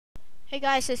Hey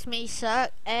guys, it's me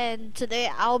Suck, and today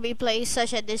I'll be playing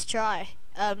Search and Destroy.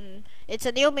 It's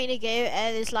a new mini game,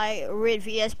 and it's like red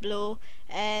vs blue,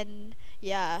 and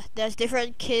yeah, there's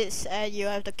different kits, and you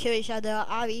have to kill each other,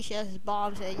 arm each other's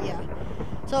bombs, and yeah.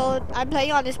 So I'm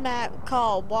playing on this map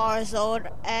called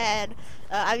Warzone, and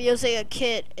I'm using a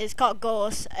kit. It's called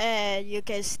Ghost, and you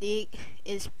can sneak.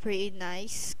 It's pretty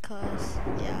nice, cause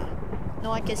yeah, no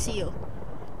one can see you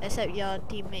except your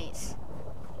teammates.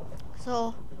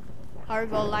 So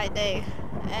horrible lightning,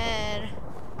 and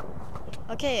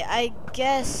okay, I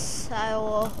guess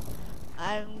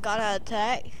I'm gonna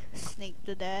attack. Sneak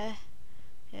to there.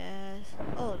 Yes.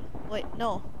 Oh wait,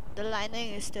 no, the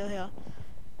lightning is still here.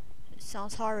 It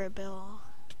sounds horrible.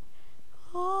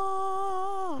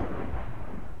 Oh,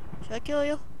 should I kill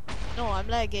you? No, I'm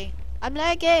lagging. I'm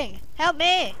lagging. Help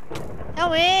me!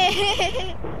 Help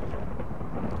me!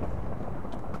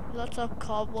 Lots of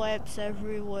cobwebs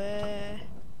everywhere.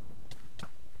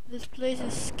 This place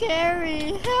is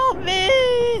scary. Help me!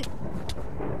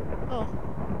 Oh,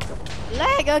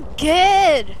 lag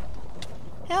again!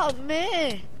 Help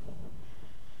me!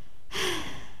 I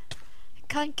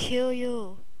can't kill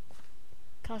you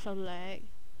cause of lag.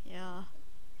 Yeah,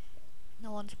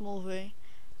 no one's moving.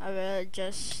 I better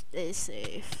just stay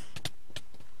safe.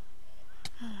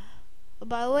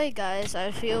 By the way, guys,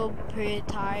 I feel pretty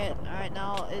tired right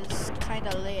now. It's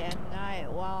kinda late at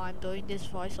night while I'm doing this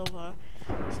voiceover.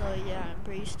 So yeah, I'm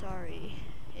pretty sorry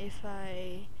if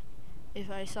I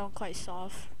sound quite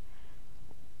soft.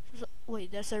 So, wait,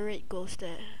 there's a red ghost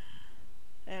there.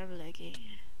 I'm lagging.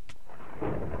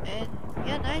 And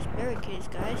yeah, nice barricades,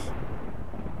 guys.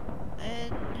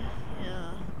 And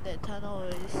yeah, that tunnel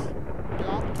is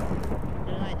blocked.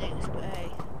 The lightning is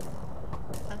back.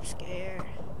 I'm scared.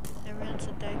 Everyone's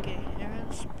attacking.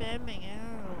 Everyone's spamming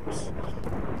arrows.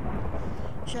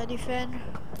 Should I defend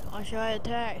or should I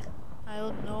attack? I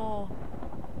don't know.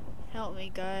 Help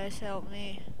me, guys. Help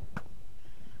me.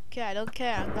 Okay, I don't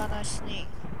care. I'm gonna sneak.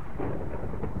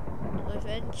 No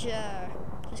adventure.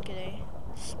 Just kidding.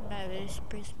 This map is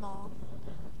pretty small.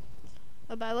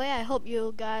 But by the way, I hope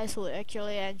you guys will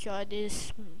actually enjoy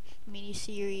this mini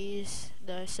series,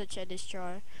 the Search and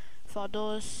Destroy, for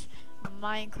those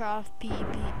Minecraft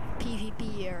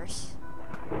PvPers.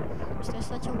 Is there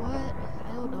such a word?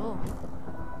 I don't know.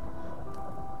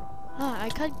 I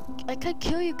can't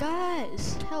kill you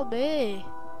guys. Help me.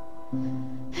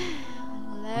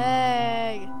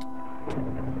 Lag.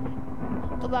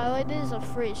 Oh, by the way, this is a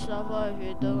free server if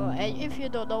you don't know. And if you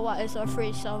don't know what is a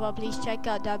free server, please check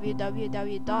out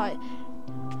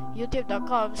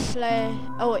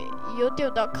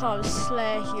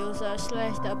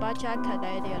youtube.com/user/thebacha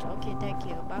Canadian. Okay, thank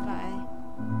you. Bye bye.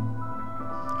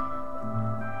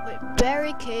 Wait,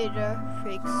 barricader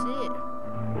fix it.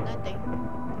 Nothing.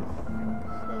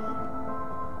 So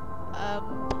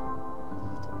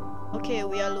okay,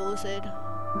 we are losing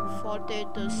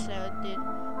 14 to 17.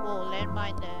 Whoa,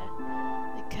 landmine there.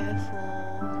 Be careful.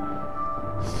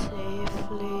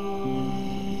 Safely.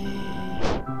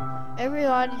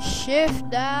 Everyone shift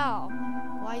now.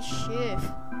 Why shift?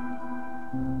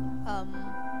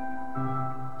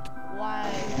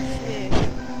 Why shift?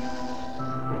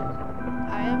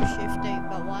 I am shifting,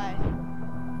 but why?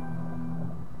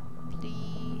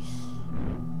 Please.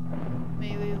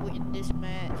 May we win this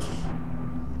match.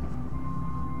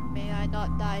 May I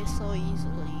not die so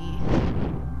easily.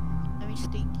 Let me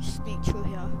sneak through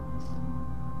here.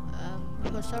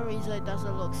 For some reason it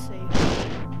doesn't look safe.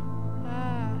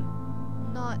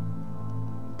 Not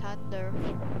thunder.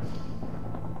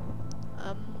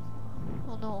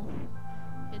 Oh no.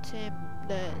 It's him,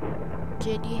 the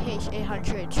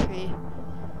JDH803.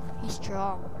 He's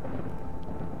strong.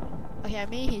 Okay, I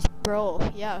mean he's pro.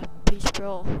 Yeah, he's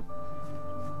pro.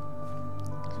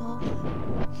 So,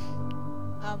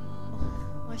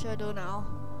 what should I do now?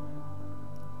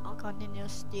 I'll continue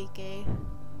sneaking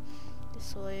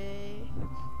this way.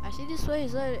 Actually, this way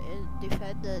is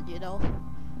defended, you know.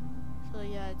 So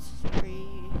yeah, it's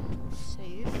pretty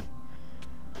safe.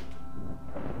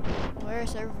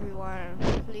 Where's everyone?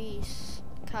 Please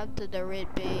come to the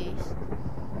red base.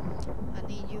 I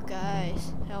need you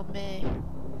guys. Help me.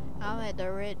 I'm at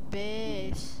the red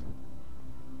base.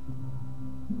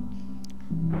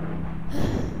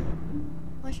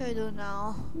 What should I do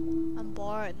now? I'm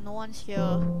bored. No one's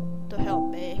here to help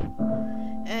me.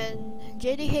 And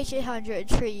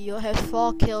JDH803, you have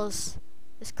 4 kills.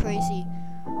 It's crazy.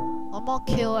 One more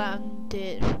kill and I'm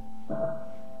dead.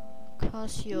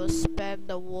 Cause you spam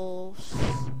the wolves.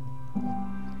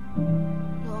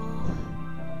 Oh,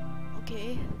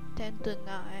 okay, 10 to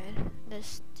 9. That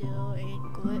still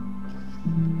ain't good.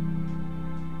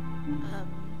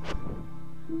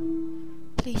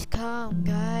 Please come,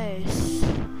 guys.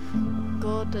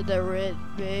 Go to the red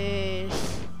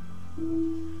base.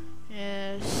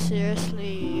 Yeah,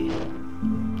 seriously.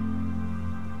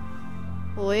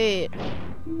 Wait.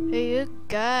 Hey, you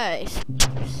guys.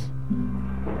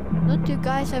 Don't you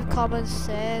guys have common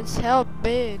sense? Help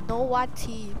me. No one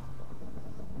team.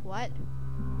 What?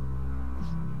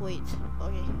 Wait.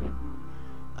 Okay.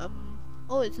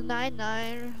 Oh, it's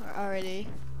 9-9 already.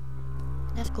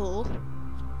 That's cool.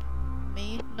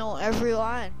 Me? No,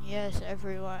 everyone. Yes,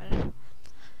 everyone.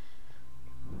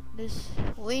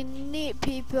 We need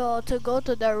people to go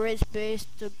to the race base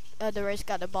to the race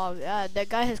got the bomb. Yeah, the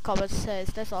guy has common sense.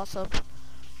 That's awesome.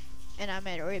 And I'm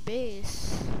at race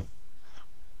base.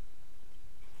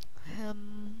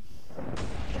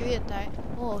 Tree attack.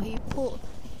 Oh, he put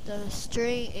the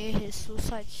string in his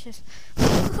suicide chest.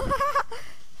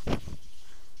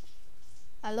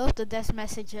 I love the death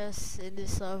messages in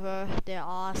this server. They're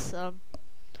awesome.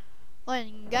 Oh,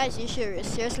 and guys, you should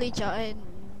seriously join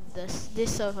this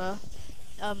server.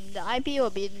 The IP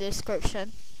will be in the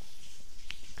description.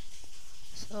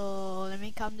 So let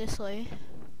me come this way.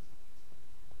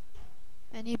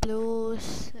 Any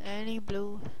blues? Any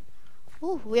blue?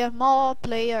 Ooh, we have more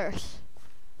players.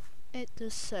 8 to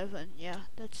 7. Yeah,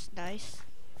 that's nice.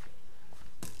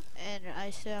 And I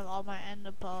still have all my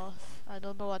ender pearls. I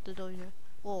don't know what to do here.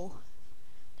 Whoa,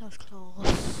 that was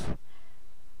close.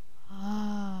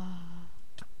 Ah.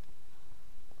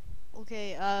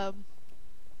 Okay,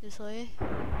 this way.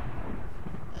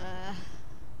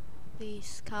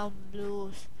 Please come,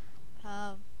 blues.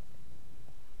 Come.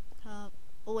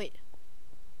 Oh wait.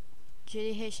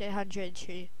 GDH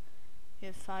 803. We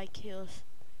have 5 kills.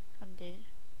 I'm dead.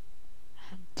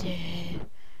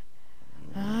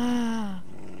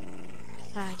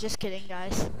 Just kidding,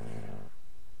 guys.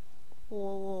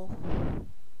 Whoa.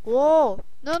 Whoa!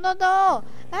 No!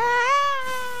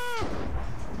 Ah!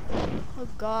 Oh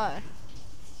god.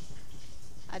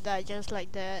 I died just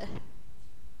like that.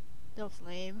 That was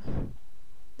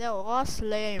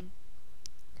lame.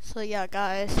 So yeah,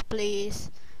 guys, please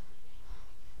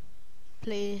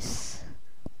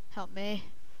help me.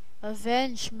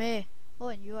 Avenge me. Oh,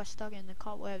 and you are stuck in the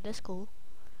cobweb. That's cool.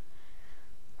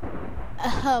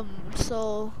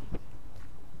 So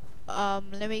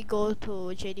let me go to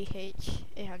JDH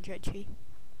 803.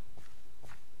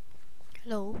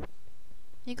 Hello.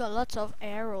 You got lots of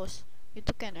arrows. You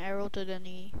took an arrow to the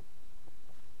knee.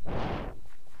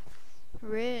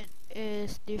 Red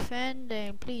is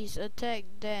defending. Please attack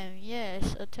them.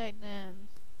 Yes, attack them.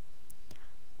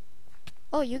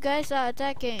 Oh, you guys are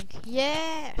attacking.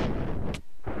 Yeah.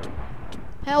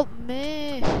 Help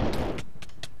me.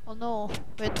 Oh no,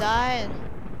 we're dying.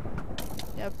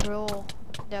 They're pro.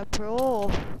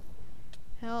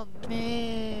 Help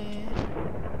me.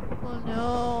 Oh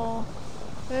no.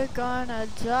 We're gonna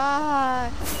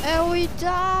die. And we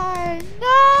die.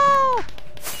 No!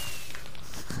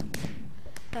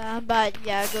 But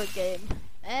yeah, good game.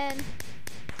 And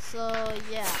so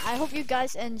yeah, I hope you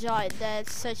guys enjoyed that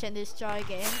search and destroy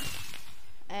game.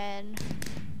 And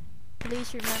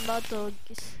please remember to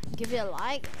give it a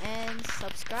like and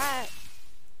subscribe.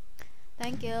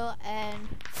 Thank you and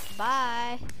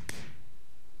bye.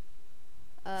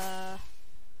 I'm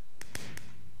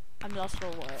lost for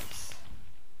words.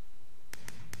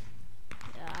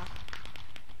 Yeah.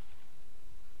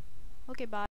 Okay,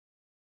 bye.